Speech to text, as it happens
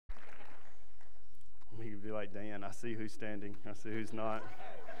be like Dan. I see who's standing. I see who's not.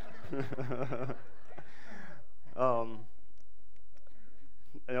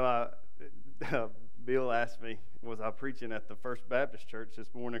 Bill asked me, was I preaching at the First Baptist Church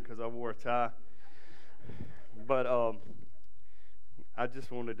this morning because I wore a tie? But I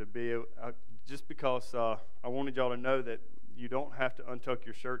just wanted to be, just because I wanted y'all to know that you don't have to untuck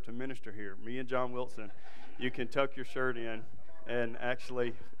your shirt to minister here. Me and John Wilson, you can tuck your shirt in and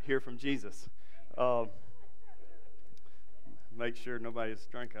actually hear from Jesus. Make sure nobody's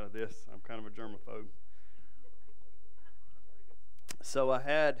drank out of this. I'm kind of a germaphobe. So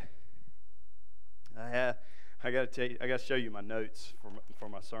I got to show you my notes for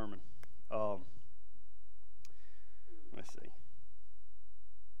my sermon. Let's see.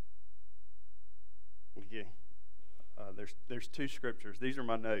 Okay. There's two scriptures. These are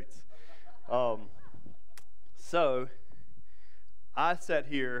my notes. So I sat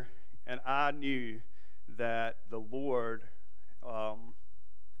here and I knew that the Lord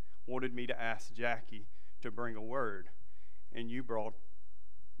wanted me to ask Jackie to bring a word, and you brought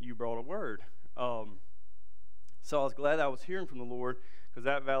a word. So I was glad I was hearing from the Lord, because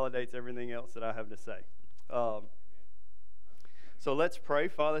that validates everything else that I have to say. So let's pray.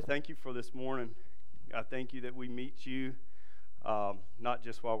 Father, thank you for this morning. I thank you that we meet you not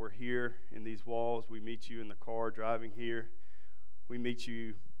just while we're here in these walls. We meet you in the car driving here. We meet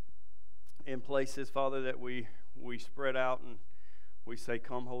you in places, Father, that we spread out and we say,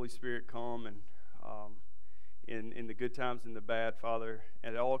 come, Holy Spirit, come. And in the good times and the bad, Father,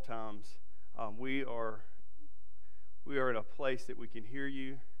 at all times, we are in a place that we can hear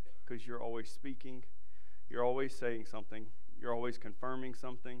you, because you're always speaking. You're always saying something. You're always confirming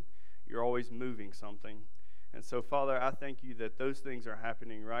something. You're always moving something. And so, Father, I thank you that those things are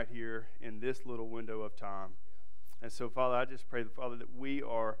happening right here in this little window of time. And so, Father, I just pray, Father, that we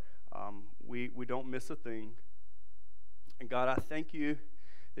don't miss a thing. And God, I thank you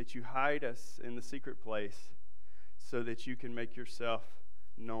that you hide us in the secret place so that you can make yourself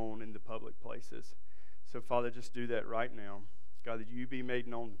known in the public places. So, Father, just do that right now. God, that you be made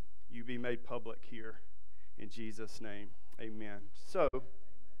known, you be made public here. In Jesus' name, amen. So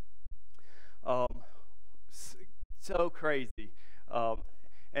crazy.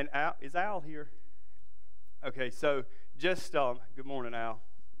 And Al, is Al here? Okay, so just, good morning, Al.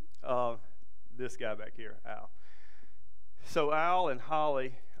 This guy back here, Al. So Al and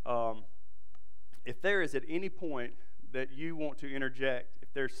Holly, if there is at any point that you want to interject,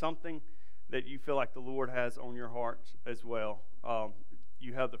 if there's something that you feel like the Lord has on your heart as well,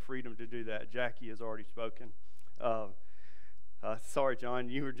 you have the freedom to do that. Jackie has already spoken. Sorry, John,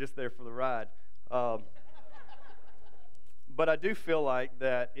 you were just there for the ride. But I do feel like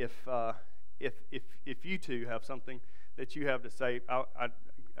that if you two have something that you have to say, I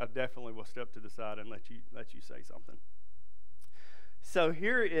definitely will step to the side and let you say something. So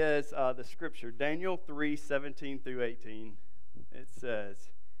here is the scripture, Daniel 3:17 through 18. It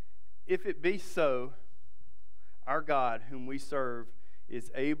says, "If it be so, our God, whom we serve,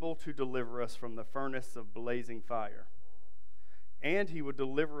 is able to deliver us from the furnace of blazing fire. And he will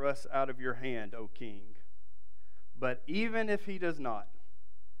deliver us out of your hand, O king. But even if he does not,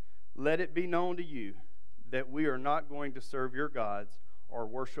 let it be known to you that we are not going to serve your gods or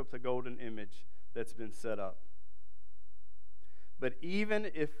worship the golden image that's been set up. But even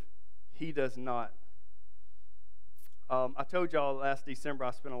if he does not," I told y'all last December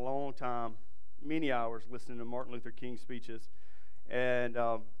I spent a long time, many hours, listening to Martin Luther King speeches. And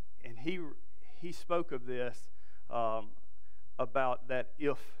he spoke of this, about that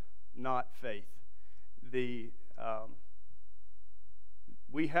if not faith.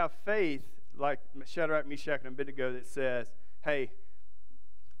 We have faith like Shadrach, Meshach, and Abednego that says, hey,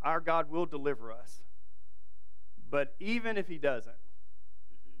 our God will deliver us. But even if he doesn't,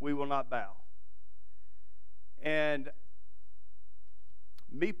 we will not bow. And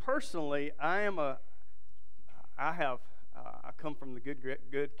me personally, I come from the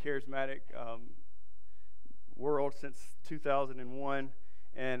good charismatic world since 2001,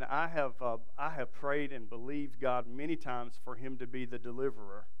 and I have prayed and believed God many times for him to be the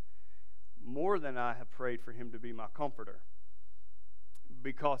deliverer, more than I have prayed for him to be my comforter,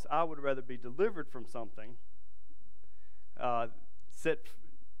 because I would rather be delivered from something,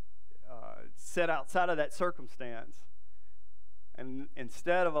 set outside of that circumstance, and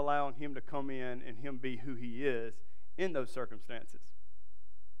instead of allowing him to come in and him be who he is in those circumstances.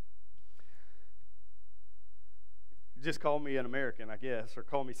 Just call me an American, I guess, or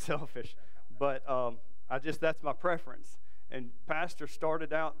call me selfish, but that's my preference. And Pastor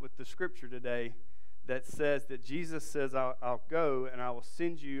started out with the scripture today that says that Jesus says, I'll go and I will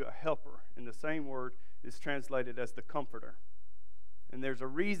send you a helper. And the same word is translated as the comforter. And there's a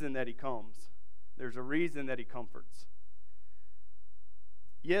reason that he comes. There's a reason that he comforts.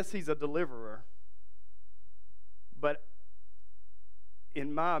 Yes, he's a deliverer. But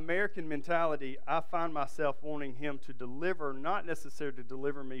in my American mentality, I find myself wanting him to deliver, not necessarily to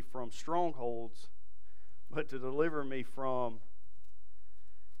deliver me from strongholds, but to deliver me from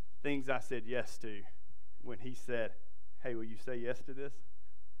things I said yes to when he said, hey, will you say yes to this?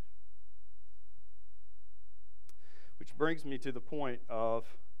 Which brings me to the point of,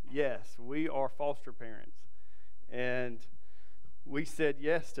 yes, we are foster parents. And we said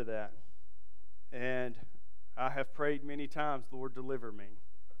yes to that. And I have prayed many times, Lord, deliver me.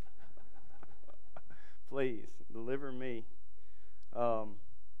 Please, deliver me.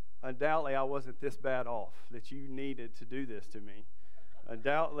 Undoubtedly, I wasn't this bad off that you needed to do this to me.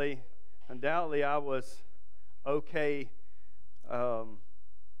 Undoubtedly, I was okay. I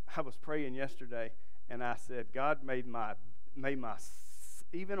was praying yesterday, and I said, God, made my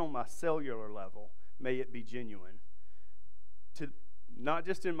even on my cellular level, may it be genuine. To not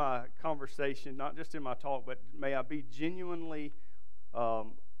just in my conversation, not just in my talk, but may I be genuinely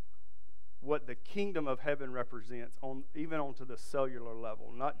what the kingdom of heaven represents, even onto the cellular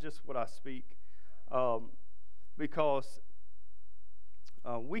level, not just what I speak, because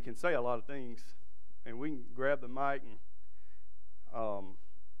we can say a lot of things, and we can grab the mic and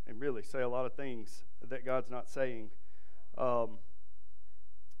really say a lot of things that God's not saying.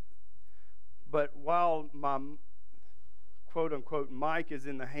 But while my quote-unquote mic is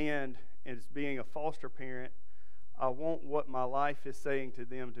in the hand as being a foster parent, I want what my life is saying to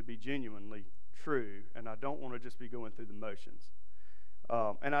them to be genuinely true, and I don't want to just be going through the motions.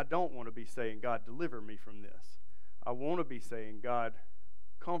 And I don't want to be saying, God, deliver me from this. I want to be saying, God,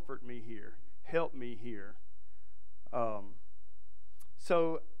 comfort me here. Help me here.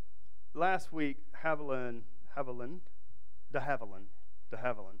 So last week, De Haviland,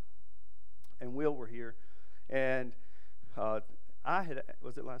 and Will were here, and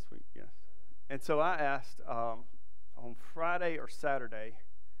was it last week? Yes. And so I asked on Friday or Saturday,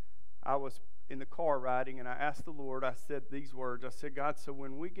 I was in the car riding, and I asked the Lord, I said these words, I said, God, so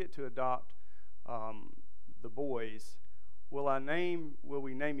when we get to adopt the boys, will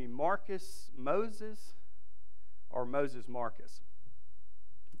we name him Marcus Moses or Moses Marcus?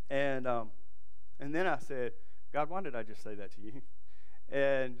 And then I said, God, why did I just say that to you?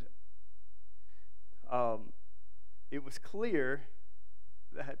 And it was clear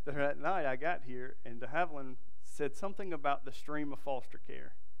that night I got here, and De Haviland said something about the stream of foster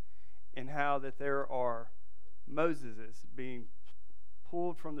care and how that there are Moseses being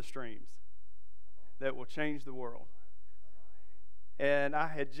pulled from the streams that will change the world. And I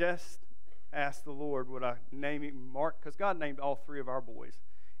had just asked the Lord, would I name him Mark? Because God named all three of our boys.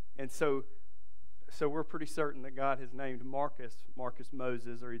 And so we're pretty certain that God has named Marcus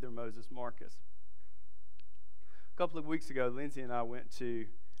Moses, or either Moses Marcus. A couple of weeks ago, Lindsay and I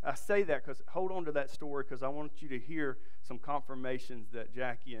I say that because, hold on to that story, because I want you to hear some confirmations that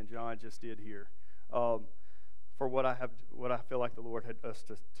Jackie and John just did here for what I feel like the Lord had us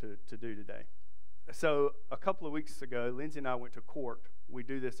to do today. So a couple of weeks ago, Lindsay and I went to court. We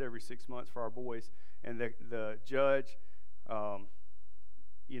do this every 6 months for our boys, and the judge,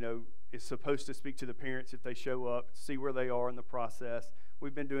 is supposed to speak to the parents if they show up, see where they are in the process.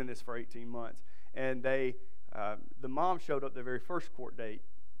 We've been doing this for 18 months, and the mom showed up the very first court date,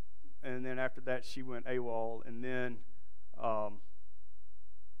 and then after that she went AWOL, and then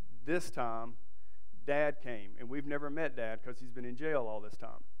this time Dad came, and we've never met Dad because he's been in jail all this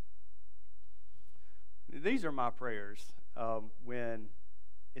time. These are my prayers when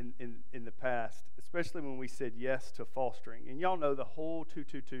in the past, especially when we said yes to fostering. And y'all know the whole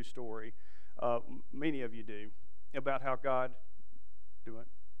 222 story, many of you do, about how God do it.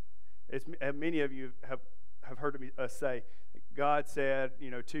 Many of you have heard us say, God said,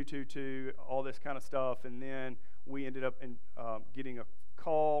 222, all this kind of stuff, and then we ended up getting a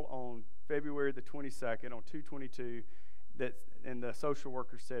call on February the 22nd on 222, and the social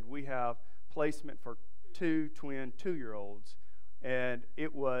worker said, we have placement for 2 twin 2-year-olds. And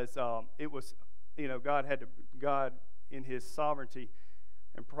it was God in his sovereignty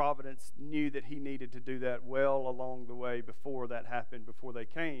and providence knew that he needed to do that well along the way before that happened, before they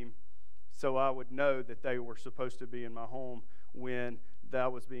came, so I would know that they were supposed to be in my home when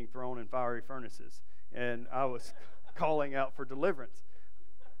that was being thrown in fiery furnaces, and I was calling out for deliverance.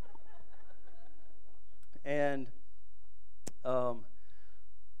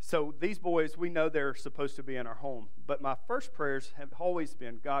 So these boys, we know they're supposed to be in our home. But my first prayers have always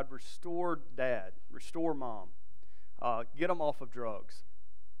been, God, restore Dad, restore Mom. Get them off of drugs.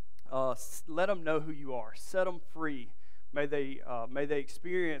 Let them know who you are. Set them free. May they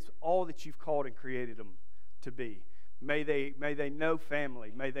experience all that you've called and created them to be. May they know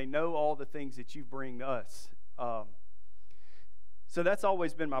family. May they know all the things that you bring to us. So that's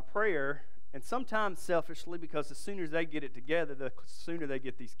always been my prayer. And sometimes selfishly, because the sooner they get it together, the sooner they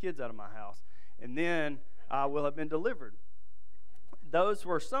get these kids out of my house. And then I will have been delivered. Those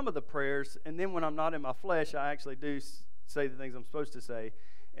were some of the prayers. And then when I'm not in my flesh, I actually do say the things I'm supposed to say.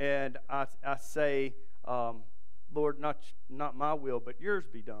 And I say, Lord, not my will, but yours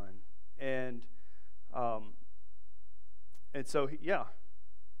be done. And so, yeah.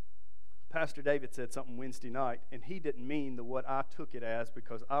 Pastor David said something Wednesday night, and he didn't mean what I took it as,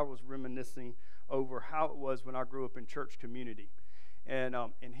 because I was reminiscing over how it was when I grew up in church community. And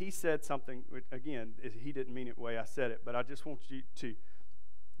he said something, again, he didn't mean it the way I said it, but I just want you to,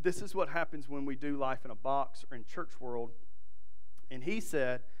 this is what happens when we do life in a box or in church world. And he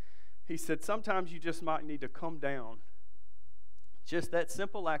said, sometimes you just might need to come down. Just that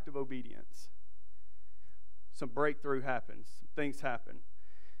simple act of obedience. Some breakthrough happens, things happen.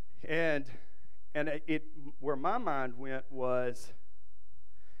 And where my mind went was,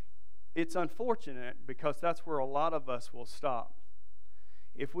 it's unfortunate because that's where a lot of us will stop.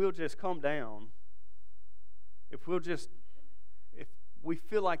 If we'll just come down, if we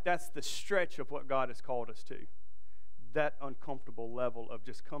feel like that's the stretch of what God has called us to, that uncomfortable level of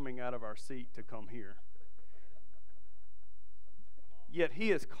just coming out of our seat to come here. Yet he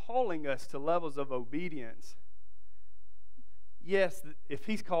is calling us to levels of obedience. Yes, if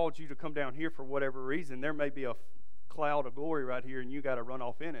he's called you to come down here for whatever reason, there may be a cloud of glory right here and you got to run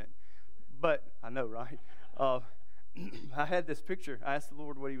off in it. But, I know, right? I had this picture. I asked the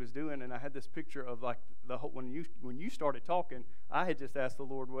Lord what he was doing, and I had this picture of like when you started talking, I had just asked the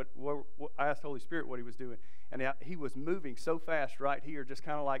Lord I asked the Holy Spirit what he was doing. And he was moving so fast right here, just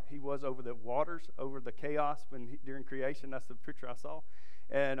kind of like he was over the waters, over the chaos during creation. That's the picture I saw.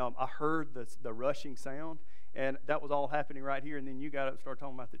 And I heard the rushing sound. And that was all happening right here, and then you got up and started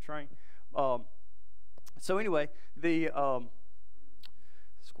talking about the train. So anyway, the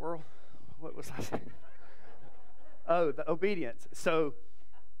squirrel, what was I saying? Oh, the obedience. So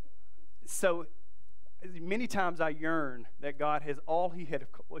many times I yearn that God has all he had.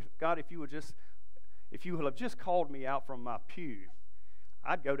 God, if you would have just called me out from my pew,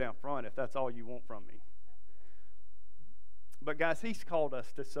 I'd go down front if that's all you want from me. But guys, he's called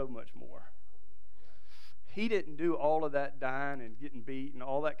us to so much more. He didn't do all of that dying and getting beat and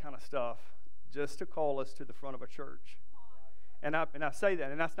all that kind of stuff just to call us to the front of a church. And I say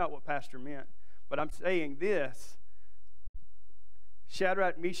that, and that's not what Pastor meant. But I'm saying this.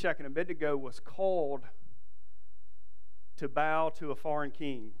 Shadrach, Meshach, and Abednego was called to bow to a foreign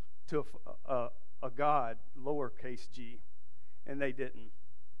king, to a god, lowercase g, and they didn't.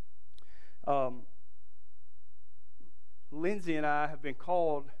 Lindsay and I have been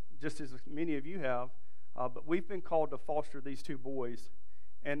called, just as many of you have, but we've been called to foster these two boys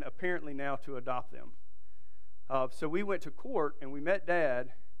and apparently now to adopt them. So we went to court and we met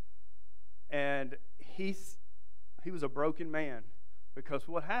Dad, and he was a broken man because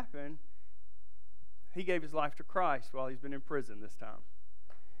what happened, he gave his life to Christ while he's been in prison this time.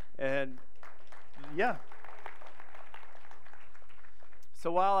 And yeah.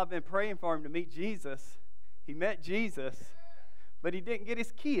 So while I've been praying for him to meet Jesus, he met Jesus, but he didn't get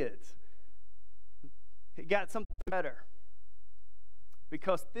his kids. He got something better.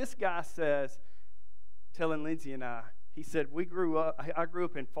 Because this guy says, telling Lindsay and I, he said, I grew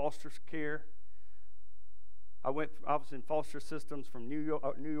up in foster care. I was in foster systems from New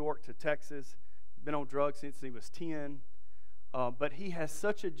York to Texas. He's been on drugs since he was 10. But he has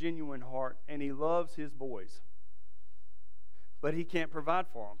such a genuine heart, and he loves his boys. But he can't provide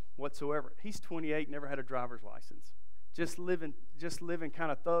for them whatsoever. He's 28, never had a driver's license. Just living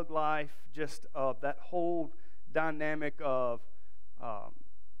kind of thug life, just that whole dynamic of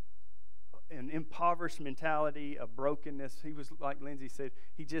an impoverished mentality, of brokenness. He was, like Lindsay said,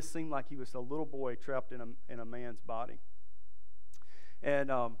 he just seemed like he was a little boy trapped in a man's body. And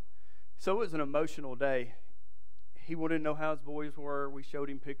so it was an emotional day. He wanted to know how his boys were. We showed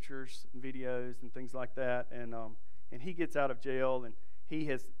him pictures and videos and things like that. And he gets out of jail, and he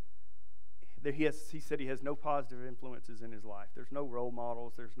said he has no positive influences in his life. There's no role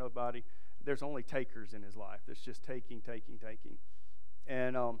models. There's nobody. There's only takers in his life. There's just taking.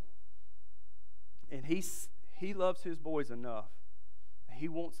 And he loves his boys enough. He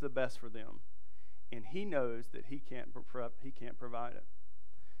wants the best for them, and he knows that he can't provide it.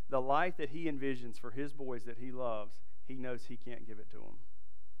 the life that he envisions for his boys that he loves, he knows he can't give it to them.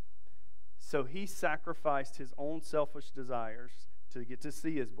 So he sacrificed his own selfish desires to get to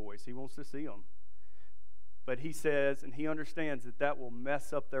see his boys. He wants to see them. But he says, and he understands that will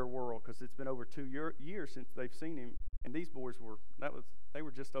mess up their world, because it's been over 2 years since they've seen him. And these boys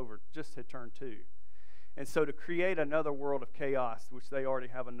just had turned 2. And so to create another world of chaos, which they already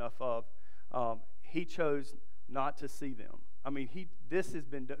have enough of, he chose not to see them. I mean, this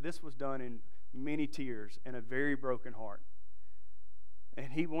was done in many tears and a very broken heart.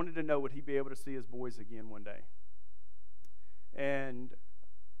 And he wanted to know, would he be able to see his boys again one day? And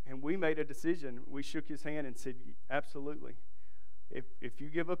we made a decision. We shook his hand and said, absolutely. If you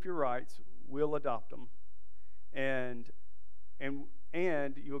give up your rights, we'll adopt them. And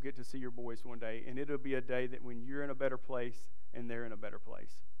you'll get to see your boys one day. And it'll be a day that when you're in a better place and they're in a better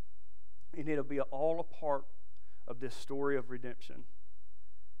place. And it'll be all a part of this story of redemption.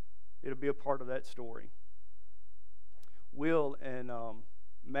 It'll be a part of that story. Will and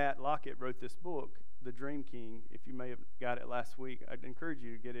Matt Lockett wrote this book, The Dream King. If you may have got it last week, I'd encourage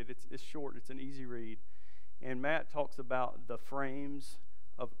you to get it. It's short. It's an easy read. And Matt talks about the frames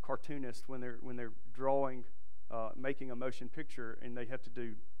of cartoonists when they're drawing, making a motion picture, and they have to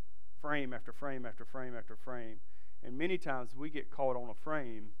do frame after frame after frame after frame. And many times we get caught on a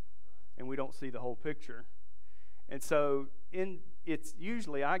frame, and we don't see the whole picture. And so it's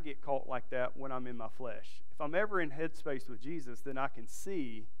usually I get caught like that when I'm in my flesh. If I'm ever in headspace with Jesus, then I can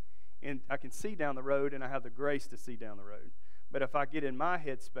see down the road, and I have the grace to see down the road. But if I get in my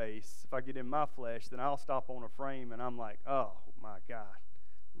headspace, if I get in my flesh, then I'll stop on a frame, and I'm like, oh my God,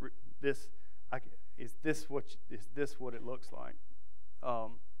 is this what it looks like?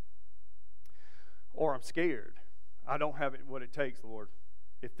 Or I'm scared. I don't have what it takes, Lord.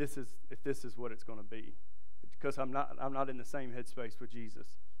 If this is what it's going to be, because I'm not in the same headspace with Jesus.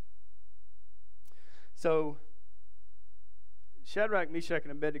 So Shadrach, Meshach,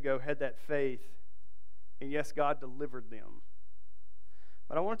 and Abednego had that faith, and yes, God delivered them.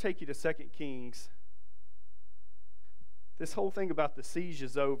 But I want to take you to 2 Kings. This whole thing about the siege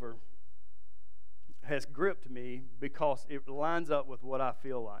is over has gripped me because it lines up with what I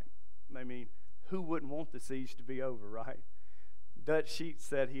feel like. I mean, who wouldn't want the siege to be over, right? Dutch Sheets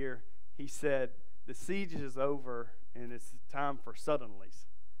said here, he said, the siege is over and it's time for suddenlies.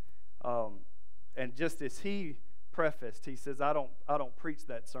 And just as he prefaced, he says, I don't preach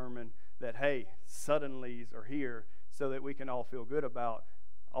that sermon that, hey, suddenlies are here so that we can all feel good about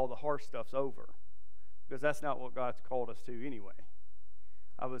all the hard stuff's over. Because that's not what God's called us to anyway.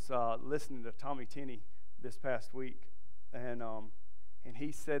 I was listening to Tommy Tenney this past week, and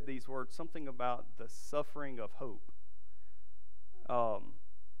he said these words, something about the suffering of hope.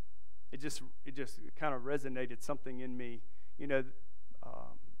 It just kind of resonated something in me. You know,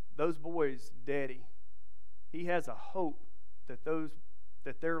 those boys' daddy, he has a hope that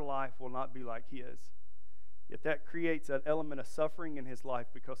their life will not be like his. Yet that creates an element of suffering in his life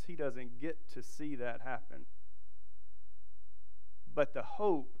because he doesn't get to see that happen. But the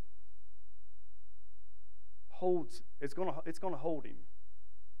hope it's going to hold him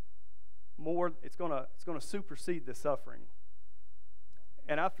more. It's going to supersede the suffering.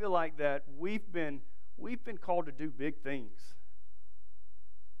 And I feel like that we've been called to do big things,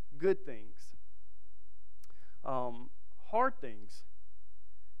 good things, hard things.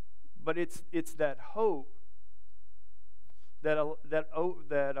 But it's that hope that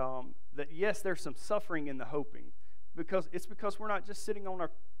yes, there's some suffering in the hoping, because we're not just sitting on our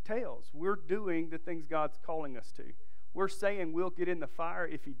tails. We're doing the things God's calling us to. We're saying we'll get in the fire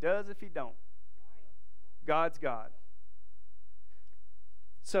if he does, if he don't. God's God.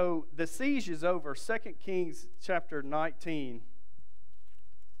 So the siege is over. 2 Kings chapter 19.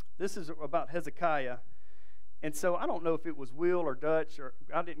 This is about Hezekiah. And so I don't know if it was Will or Dutch, or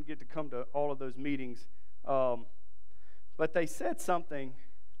I didn't get to come to all of those meetings. But they said something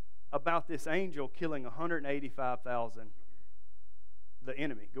about this angel killing 185,000. The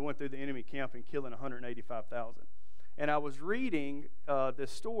enemy, going through the enemy camp and killing 185,000. And I was reading this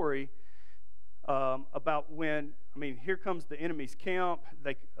story about here comes the enemy's camp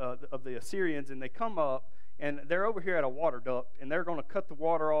of the Assyrians, and they come up, and they're over here at a water duct, and they're going to cut the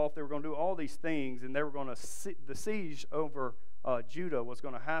water off. They were going to do all these things, and they were going to the siege over Judah was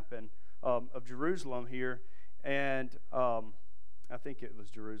going to happen, of Jerusalem here, and I think it was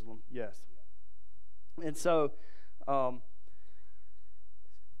Jerusalem, yes. And so,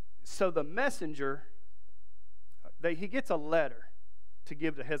 the messenger, he gets a letter to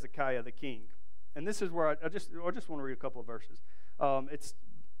give to Hezekiah the king. And this is where I just want to read a couple of verses. It's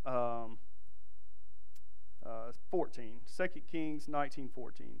 14, 2 Kings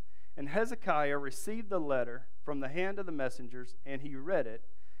 19:14. And Hezekiah received the letter from the hand of the messengers, and he read it.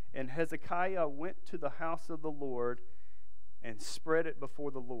 And Hezekiah went to the house of the Lord and spread it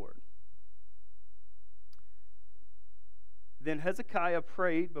before the Lord. Then Hezekiah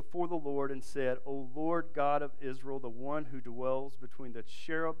prayed before the Lord and said, O Lord God of Israel, the one who dwells between the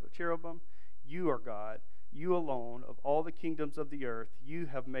cherubim, you are God, you alone, of all the kingdoms of the earth, you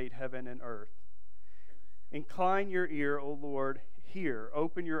have made heaven and earth. Incline your ear, O Lord, hear.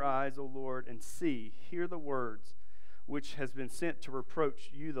 Open your eyes, O Lord, and see. Hear the words which has been sent to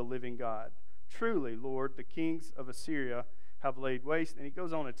reproach you, the living God. Truly, Lord, the kings of Assyria have laid waste. And he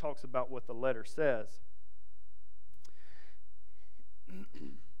goes on and talks about what the letter says.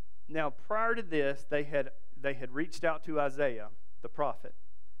 Now, prior to this, they had reached out to Isaiah, the prophet,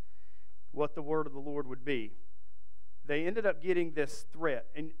 what the word of the Lord would be. They ended up getting this threat,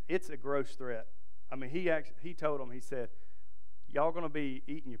 and it's a gross threat. I mean, he told them, he said, y'all going to be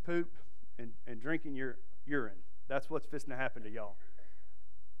eating your poop and drinking your urine. That's what's fixing to happen to y'all.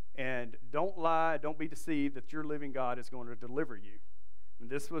 And don't lie, don't be deceived that your living God is going to deliver you. And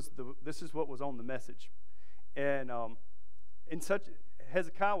this is what was on the message. And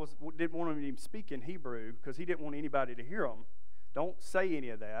Hezekiah didn't want him to even speak in Hebrew because he didn't want anybody to hear him. Don't say any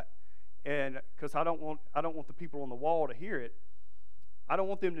of that, and because I don't want the people on the wall to hear it. I don't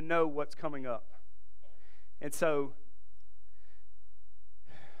want them to know what's coming up. And so,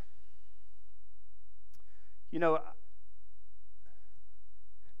 you know,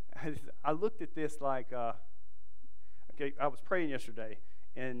 I looked at this like, okay, I was praying yesterday,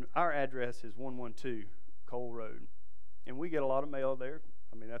 and our address is 112 Cole Road. And we get a lot of mail there.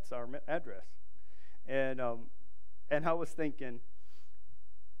 I mean, that's our address. And I was thinking,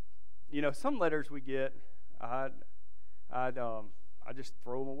 you know, some letters we get, I just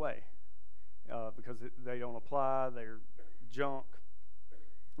throw them away because they don't apply. They're junk.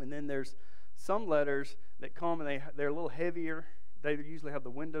 And then there's some letters that come and they're a little heavier. They usually have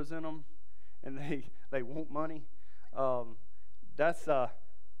the windows in them, and they want money.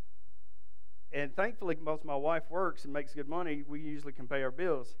 And thankfully, most of my wife works and makes good money. We usually can pay our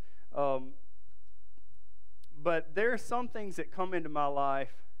bills. But there are some things that come into my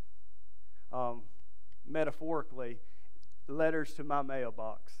life, metaphorically, letters to my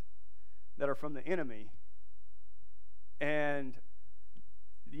mailbox that are from the enemy. And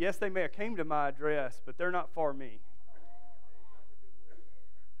yes, they may have came to my address, but they're not for me.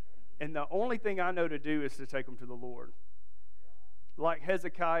 And the only thing I know to do is to take them to the Lord. Like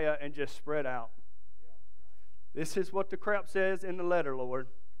Hezekiah, and just spread out. This is what the crap says in the letter, Lord,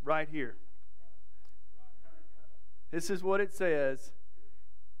 right here. This is what it says.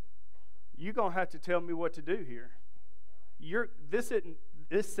 You're going to have to tell me what to do here.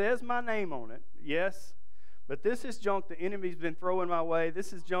 This says my name on it, yes, but this is junk the enemy's been throwing my way.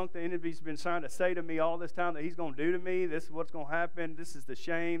 This is junk the enemy's been trying to say to me all this time that he's going to do to me. This is what's going to happen. This is the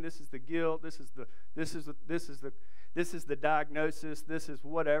shame. This is the guilt. This is the diagnosis. This is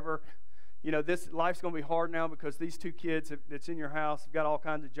whatever. You know, this life's going to be hard now because these two kids that's in your house have got all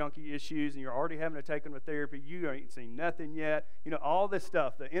kinds of junky issues, and you're already having to take them to therapy. You ain't seen nothing yet. You know, all this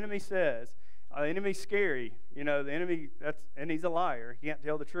stuff. The enemy says, the enemy's scary. You know, the enemy, and he's a liar. He can't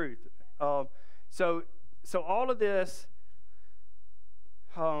tell the truth. So all of this,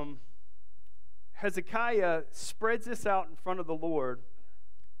 Hezekiah spreads this out in front of the Lord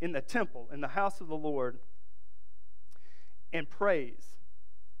in the temple, in the house of the Lord, and prays.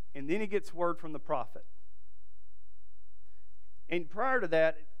 And then he gets word from the prophet. And prior to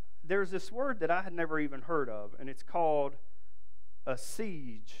that, there's this word that I had never even heard of, and it's called a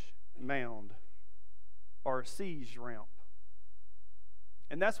siege mound or a siege ramp.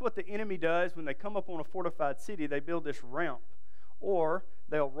 And that's what the enemy does when they come up on a fortified city. They build this ramp, or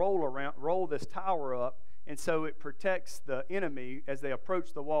they'll roll this tower up, and so it protects the enemy as they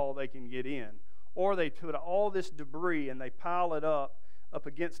approach the wall. They can get in. Or they put all this debris and they pile it up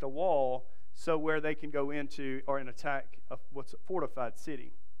against a wall so where they can go into or an attack what's a fortified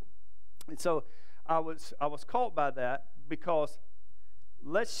city. And so I was caught by that because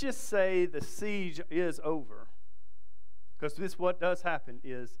let's just say the siege is over. Because this what does happen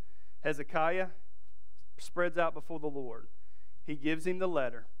is Hezekiah spreads out before the Lord. He gives him the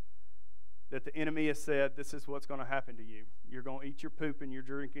letter that the enemy has said, this is what's going to happen to you. You're going to eat your poop and you're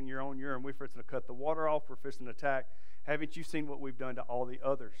drinking your own urine. We're fixing to cut the water off. We're fixing to attack. Haven't you seen what we've done to all the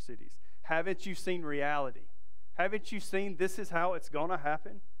other cities? Haven't you seen reality? Haven't you seen this is how it's going to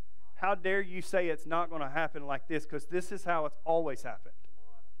happen? How dare you say it's not going to happen like this, because this is how it's always happened.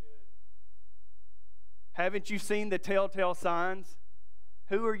 Haven't you seen the telltale signs?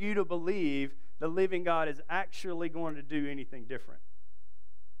 Who are you to believe the living God is actually going to do anything different?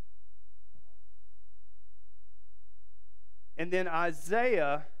 And then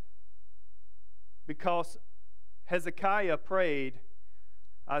Isaiah, because Hezekiah prayed,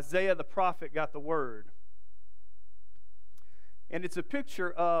 Isaiah the prophet got the word. And it's a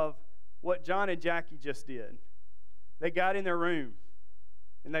picture of what John and Jackie just did. They got in their room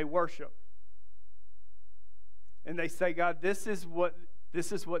and they worship. And they say, God, this is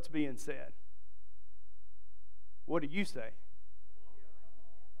what's being said. What do you say?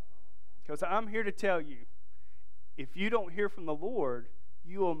 Because I'm here to tell you, if you don't hear from the Lord,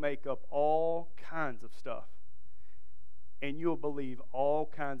 you will make up all kinds of stuff. And you'll believe all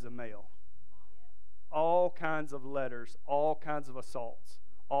kinds of mail, all kinds of letters, all kinds of assaults,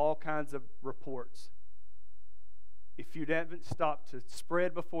 all kinds of reports. If you haven't stopped to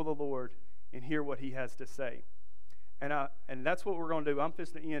spread before the Lord and hear what He has to say. And that's what we're going to do. I'm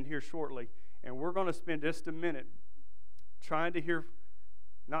fixing to end here shortly. And we're going to spend just a minute trying to hear,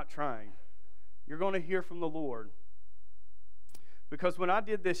 not trying. You're going to hear from the Lord. Because when I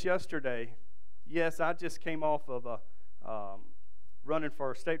did this yesterday, yes, I just came off of running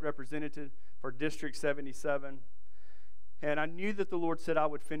for a state representative for District 77. And I knew that the Lord said I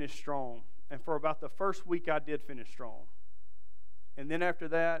would finish strong. And for about the first week, I did finish strong. And then after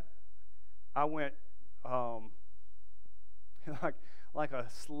that, I went like a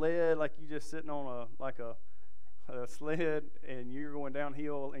sled, like you just sitting on a sled, and you're going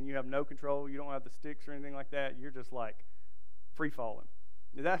downhill, and you have no control. You don't have the sticks or anything like that. You're just like free falling.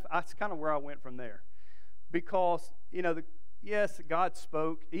 That's kind of where I went from there, because yes, God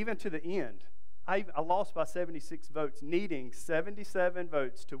spoke even to the end. I lost by 76 votes, needing 77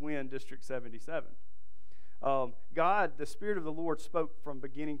 votes to win District 77. God, the Spirit of the Lord, spoke from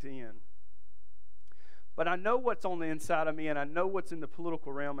beginning to end. But I know what's on the inside of me, and I know what's in the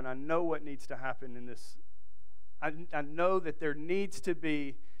political realm, and I know what needs to happen in this. I know that there needs to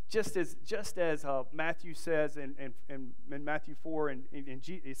be, just as Matthew says in Matthew 4, and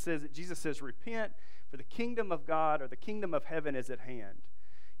it says that Jesus says, repent, for the kingdom of God or the kingdom of heaven is at hand.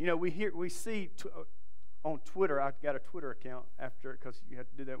 We see on Twitter. I've got a Twitter account after, because you have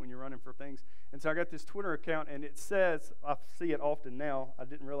to do that when you're running for things. And so I got this Twitter account, and it says, I see it often now. I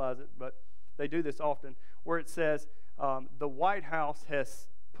didn't realize it, but they do this often, where it says, the White House has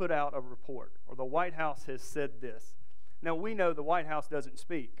put out a report, or the White House has said this. Now, we know the White House doesn't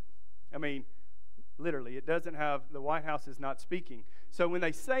speak. I mean, literally, it doesn't have, the White House is not speaking. So when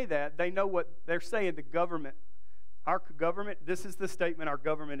they say that, they know what they're saying. The government, our government, this is the statement our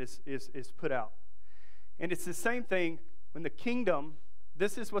government is put out. And it's the same thing when the kingdom,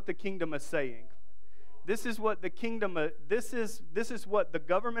 this is what the kingdom is saying. This is what the kingdom, this is what the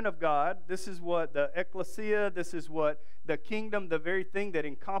government of God, this is what the ecclesia, this is what the kingdom, the very thing that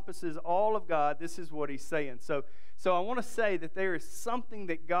encompasses all of God, this is what He's saying. So I want to say that there is something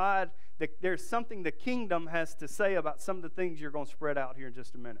there's something the kingdom has to say about some of the things you're going to spread out here in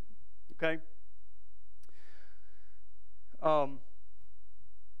just a minute. Okay?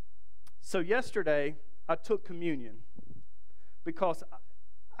 So yesterday, I took communion because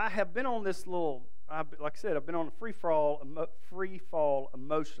I have been on this like I said, I've been on a free fall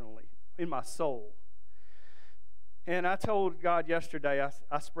emotionally in my soul. And I told God yesterday,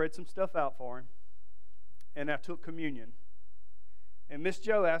 I spread some stuff out for Him, and I took communion. And Miss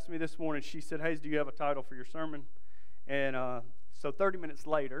Jo asked me this morning, she said, Hayes, do you have a title for your sermon? And so 30 minutes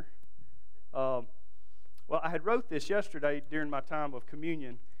later, I had wrote this yesterday during my time of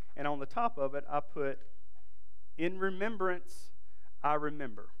communion, and on the top of it, I put, in remembrance, I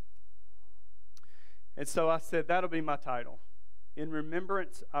remember. And so I said, that'll be my title. In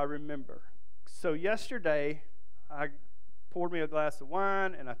remembrance, I remember. So yesterday, I poured me a glass of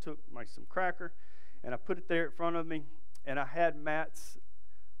wine, and I took some cracker, and I put it there in front of me, and I had Matt's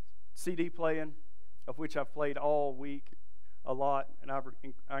CD playing, of which I've played all week a lot, and I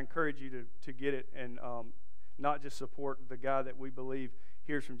encourage you to get it and not just support the guy that we believe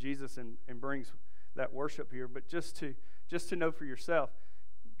hears from Jesus and brings that worship here, but just to know for yourself.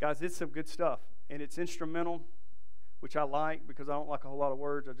 Guys, it's some good stuff. And it's instrumental, which I like because I don't like a whole lot of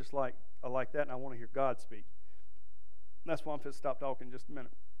words. I like that, and I want to hear God speak. And that's why I'm going to stop talking in just a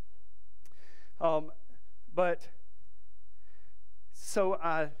minute. But so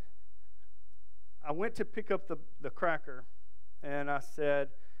I went to pick up the cracker, and I said,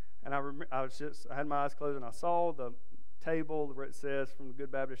 and I had my eyes closed, and I saw the table where it says from the Good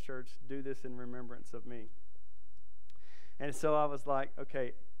Baptist Church, do this in remembrance of me. And so I was like,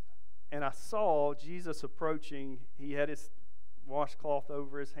 okay. And I saw Jesus approaching. He had his washcloth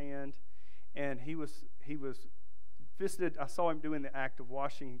over his hand, and he was fisted. I saw him doing the act of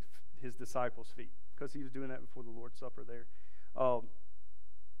washing his disciples' feet because he was doing that before the Lord's Supper there.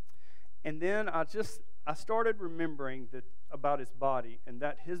 And then I started remembering that about his body, and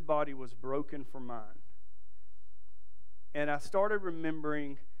that his body was broken for mine. And I started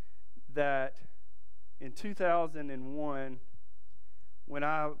remembering that in 2001, when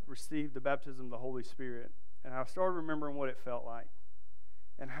I received the baptism of the Holy Spirit, and I started remembering what it felt like,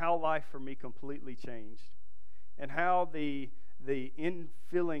 and how life for me completely changed, and how the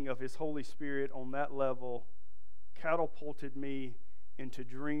infilling of his Holy Spirit on that level catapulted me into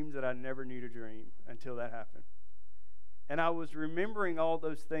dreams that I never knew to dream until that happened. And I was remembering all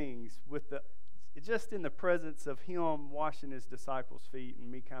those things just in the presence of him washing his disciples' feet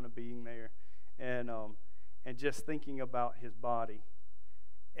and me kind of being there, and just thinking about his body,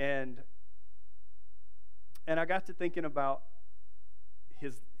 and I got to thinking about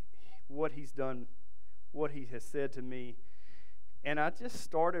what he's done, what he has said to me, and I just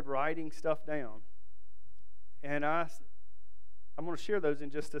started writing stuff down, and I'm going to share those in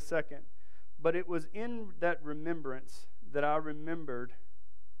just a second, but it was in that remembrance that I remembered.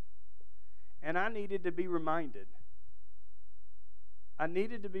 And I needed to be reminded. I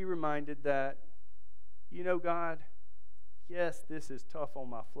needed to be reminded that, God, yes, this is tough on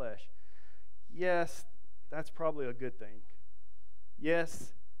my flesh. Yes, that's probably a good thing.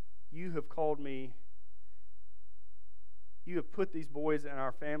 Yes, you have called me. You have put these boys in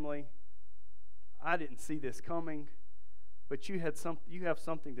our family. I didn't see this coming, but you have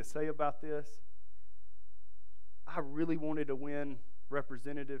something to say about this. I really wanted to win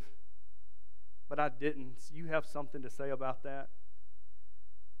representative, but I didn't. You have something to say about that.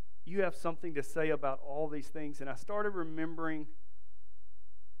 You have something to say about all these things. And I started remembering,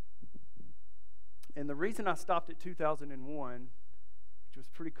 and the reason I stopped at 2001, which was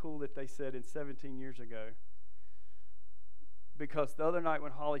pretty cool that they said in 17 years ago, because the other night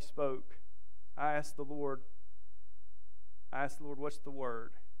when Holly spoke, I asked the Lord, what's the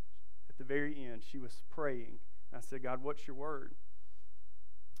word? At the very end, she was praying. I said, God, what's your word?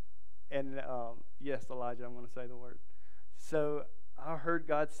 And yes, Elijah, I'm going to say the word. So I heard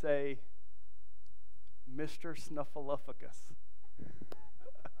God say, Mr. Snuffleupagus.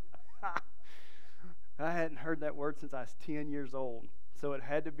 I hadn't heard that word since I was 10 years old, so it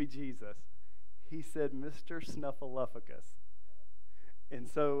had to be Jesus. He said, Mr. Snuffleupagus. And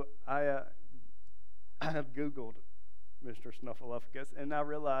so I have Googled Mr. Snuffleupagus, and I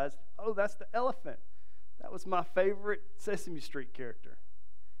realized, oh, that's the elephant. That was my favorite Sesame Street character.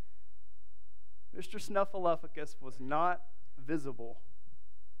 Mr. Snuffleupagus was not visible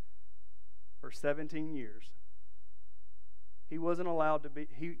for 17 years. He wasn't allowed to be,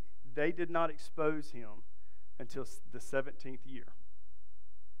 they did not expose him until the 17th year.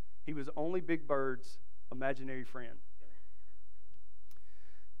 He was only Big Bird's imaginary friend.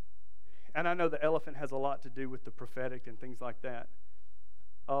 And I know the elephant has a lot to do with the prophetic and things like that.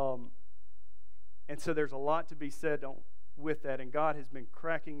 And so there's a lot to be said with that, and God has been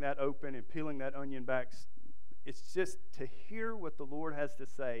cracking that open and peeling that onion back. It's just to hear what the Lord has to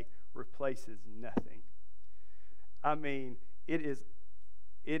say replaces nothing. I mean, it's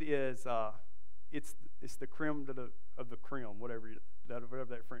the creme of the creme, whatever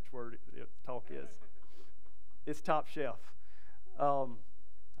that French word talk is. It's top shelf.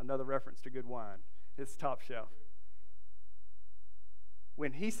 Another reference to good wine. It's top shelf.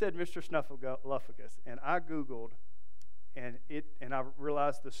 When he said Mr. Snuffleupagus, and I Googled, and I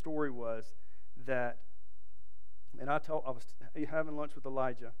realized the story was that, and I was having lunch with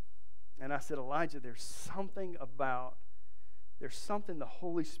Elijah, and I said, Elijah, there's something the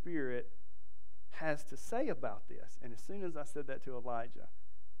Holy Spirit has to say about this. And as soon as I said that to Elijah,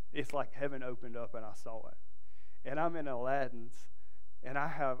 it's like heaven opened up and I saw it. And I'm in Aladdin's, and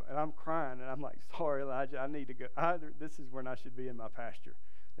I'm crying, and I'm like, sorry, Elijah, I need to go. This is when I should be in my pasture.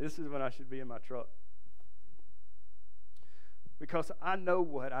 This is when I should be in my truck. Because I know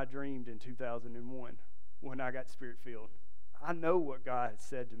what I dreamed in 2001 when I got Spirit-filled. I know what God has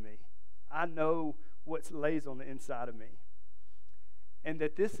said to me. I know what lays on the inside of me. And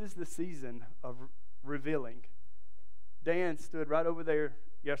that this is the season of revealing. Dan stood right over there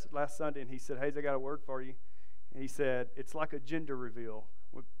last Sunday, and he said, Hayes, I got a word for you. And he said, it's like a gender reveal.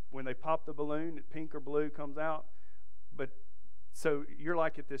 When they pop the balloon, pink or blue comes out. But so you're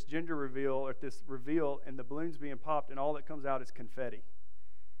like at this gender reveal, or at this reveal, and the balloon's being popped, and all that comes out is confetti.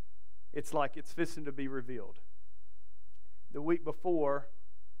 It's like it's fixing to be revealed. The week before,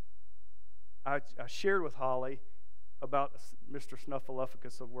 I shared with Holly about Mr.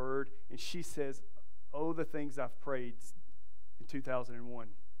 Snuffleupagus, a word, and she says, oh, the things I've prayed in 2001.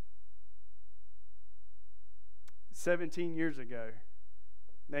 17 years ago,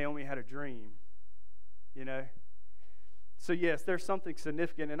 Naomi had a dream, So yes, there's something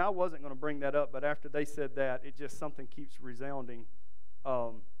significant, and I wasn't going to bring that up, but after they said that, it just something keeps resounding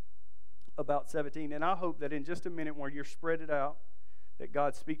about 17. And I hope that in just a minute, where you're spread it out, that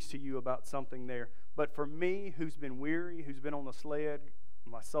God speaks to you about something there. But for me, who's been weary, who's been on the sled,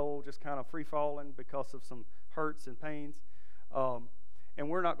 my soul just kind of free falling because of some hurts and pains, and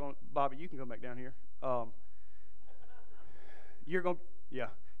we're not going. Bobby, you can come back down here. You're going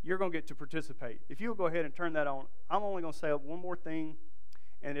to get to participate. If you'll go ahead and turn that on, I'm only going to say one more thing,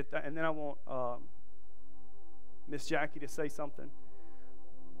 and then I want Miss Jackie to say something.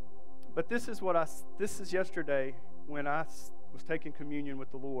 But this is yesterday when I was taking communion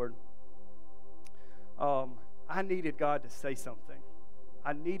with the Lord. I needed God to say something.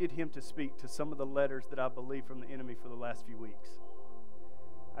 I needed Him to speak to some of the letters that I believe from the enemy for the last few weeks.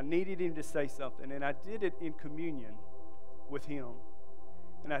 I needed Him to say something, and I did it in communion with Him.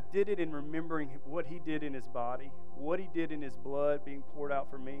 And I did it in remembering what He did in His body, what He did in His blood being poured out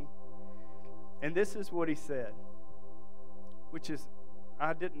for me. And this is what He said, which is,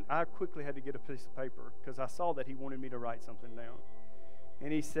 I quickly had to get a piece of paper because I saw that He wanted me to write something down.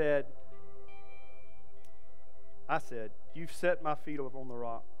 And He said, I said, "You've set my feet on the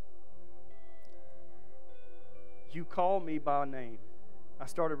rock. You call me by name." I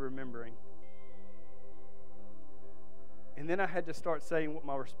started remembering. And then I had to start saying what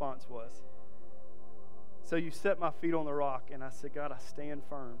my response was. So you set my feet on the rock, and I said, "God, I stand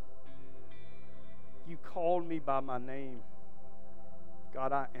firm. You called me by my name.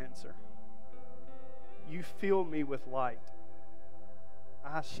 God, I answer. You fill me with light.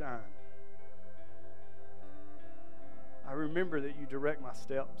 I shine. I remember that you direct my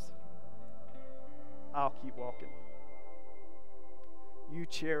steps. I'll keep walking. You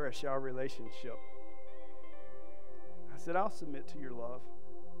cherish our relationship." I said, "I'll submit to your love."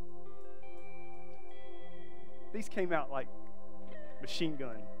 These came out like machine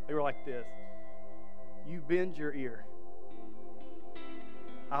gun. They were like this. You bend your ear.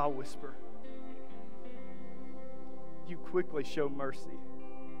 I'll whisper. You quickly show mercy.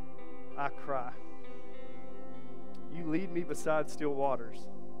 I cry. You lead me beside still waters.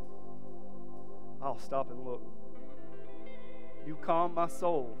 I'll stop and look. You calm my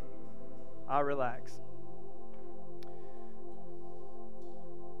soul. I relax.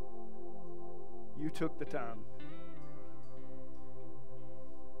 You took the time.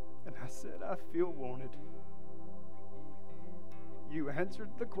 And I said, "I feel wanted." You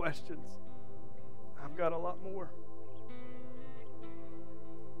answered the questions. I've got a lot more.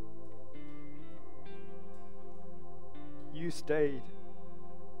 You stayed.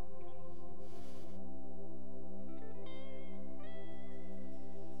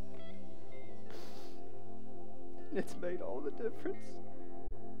 It's made all the difference.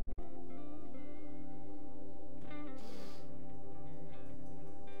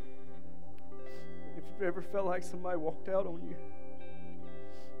 If you've ever felt like somebody walked out on you,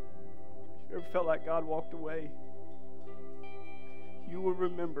 if you ever felt like God walked away, you will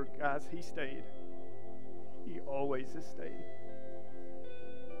remember, guys, He stayed. He always has stayed.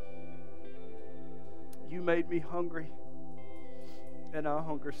 You made me hungry, and I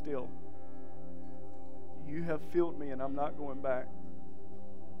hunger still. You have filled me, and I'm not going back.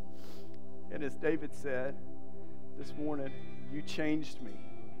 And as David said this morning, you changed me.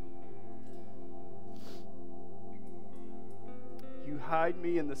 You hide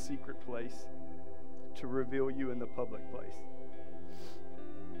me in the secret place to reveal you in the public place.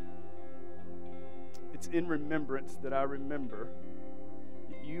 It's in remembrance that I remember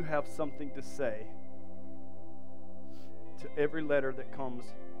that you have something to say to every letter that comes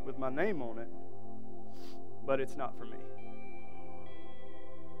with my name on it, but it's not for me.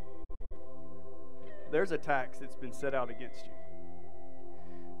 There's a tax that's been set out against you.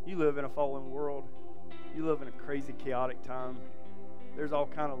 You live in a fallen world. You live in a crazy, chaotic time. There's all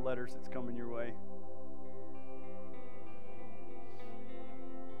kind of letters that's coming your way.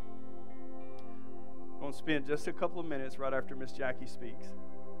 I'm going to spend just a couple of minutes right after Miss Jackie speaks.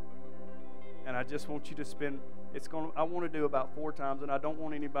 And I just want you to spend, I want to do about 4 times, and I don't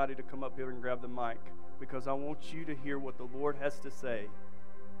want anybody to come up here and grab the mic, because I want you to hear what the Lord has to say.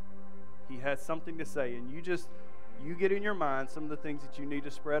 He has something to say, and you get in your mind some of the things that you need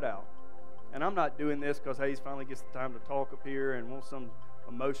to spread out. And I'm not doing this because Hayes finally gets the time to talk up here and wants some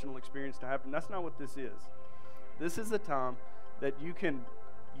emotional experience to happen. That's not what this is. This is a time that you can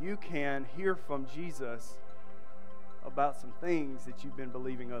hear from Jesus about some things that you've been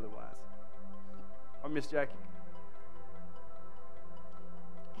believing otherwise. Or Miss Jackie.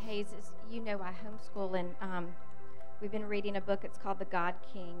 Hayes, as you know, I homeschool, and we've been reading a book. It's called The God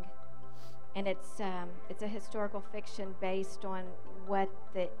King. And it's a historical fiction based on what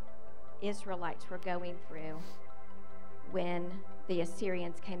the Israelites were going through when the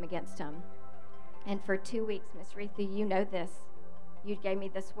Assyrians came against them. And for 2 weeks, Miss Retha, you know this. You gave me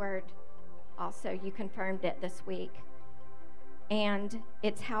this word. Also, you confirmed it this week. And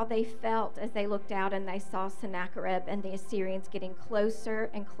it's how they felt as they looked out and they saw Sennacherib and the Assyrians getting closer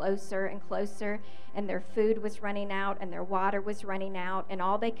and closer and closer, and their food was running out and their water was running out, and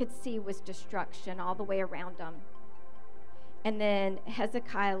all they could see was destruction all the way around them. And then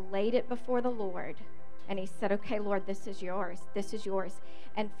Hezekiah laid it before the Lord, and he said, okay, Lord, this is yours. This is yours.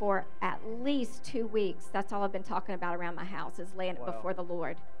 And for at least 2 weeks, that's all I've been talking about around my house, is laying it before the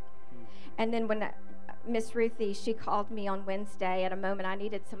Lord. And then when Miss Ruthie, she called me on Wednesday at a moment I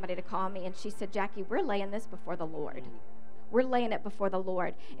needed somebody to call me, and she said, Jackie, we're laying this before the Lord. We're laying it before the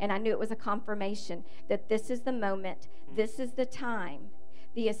Lord. And I knew it was a confirmation that this is the moment, this is the time.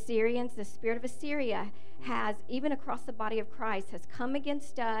 The Assyrians, the spirit of Assyria has, even across the body of Christ, has come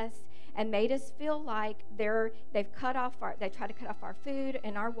against us and made us feel like they tried to cut off our food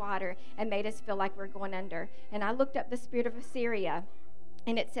and our water and made us feel like we're going under. And I looked up the spirit of Assyria,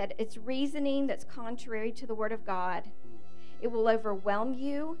 and it said it's reasoning that's contrary to the word of God. It will overwhelm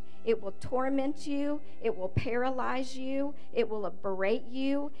you. It will torment you. It will paralyze you. It will berate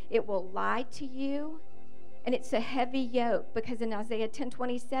you. It will lie to you. And it's a heavy yoke, because in Isaiah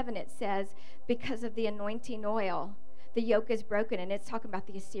 10:27 it says, because of the anointing oil, the yoke is broken, and it's talking about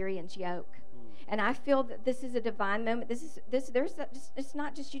the Assyrian's yoke. And I feel that this is a divine moment. It's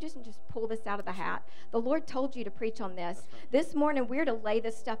not just, you didn't just pull this out of the hat. The Lord told you to preach on this. Right. This morning, we're to lay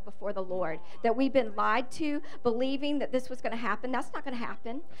this stuff before the Lord, that we've been lied to, believing that this was going to happen. That's not going to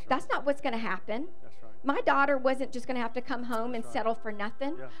happen. That's not what's going to happen. That's right. My daughter wasn't just going to have to come home and settle for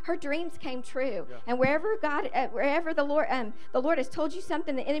nothing. Yeah. Her dreams came true. Yeah. And wherever the Lord has told you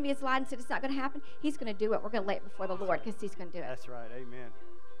something, the enemy has lied and said it's not going to happen, he's going to do it. We're going to lay it before the Lord, because he's going to do it. That's right. Amen.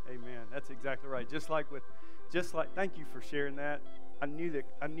 Amen. That's exactly right. Thank you for sharing that. I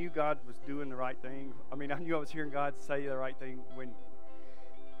knew God was doing the right thing. I mean, I knew I was hearing God say the right thing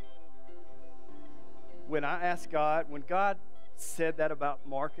when I asked God, when God said that about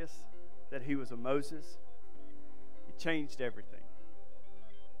Marcus, that he was a Moses, it changed everything.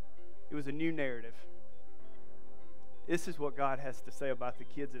 It was a new narrative. This is what God has to say about the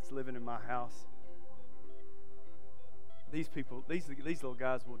kids that's living in my house. These people, these little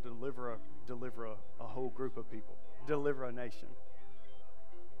guys will deliver a whole group of people, deliver a nation.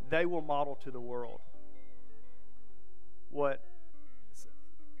 They will model to the world what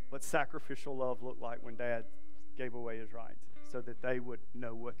sacrificial love looked like when Dad gave away his rights, so that they would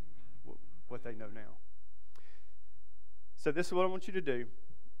know what they know now. So this is what I want you to do.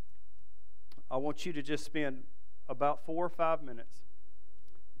 I want you to just spend about 4 or 5 minutes.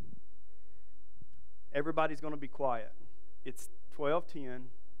 Everybody's going to be quiet. It's 12:10.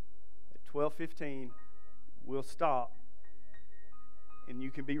 At 12:15, we'll stop, and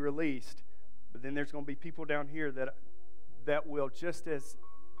you can be released. But then there's going to be people down here that will, just as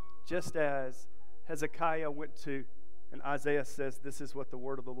Hezekiah went to, and Isaiah says, this is what the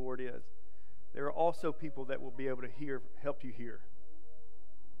word of the Lord is. There are also people that will be able to help you hear.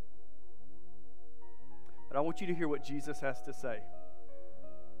 But I want you to hear what Jesus has to say.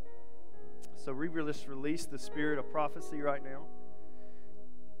 So we just release the spirit of prophecy right now.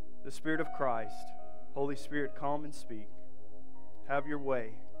 The spirit of Christ. Holy Spirit, come and speak. Have your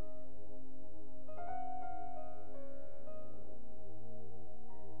way.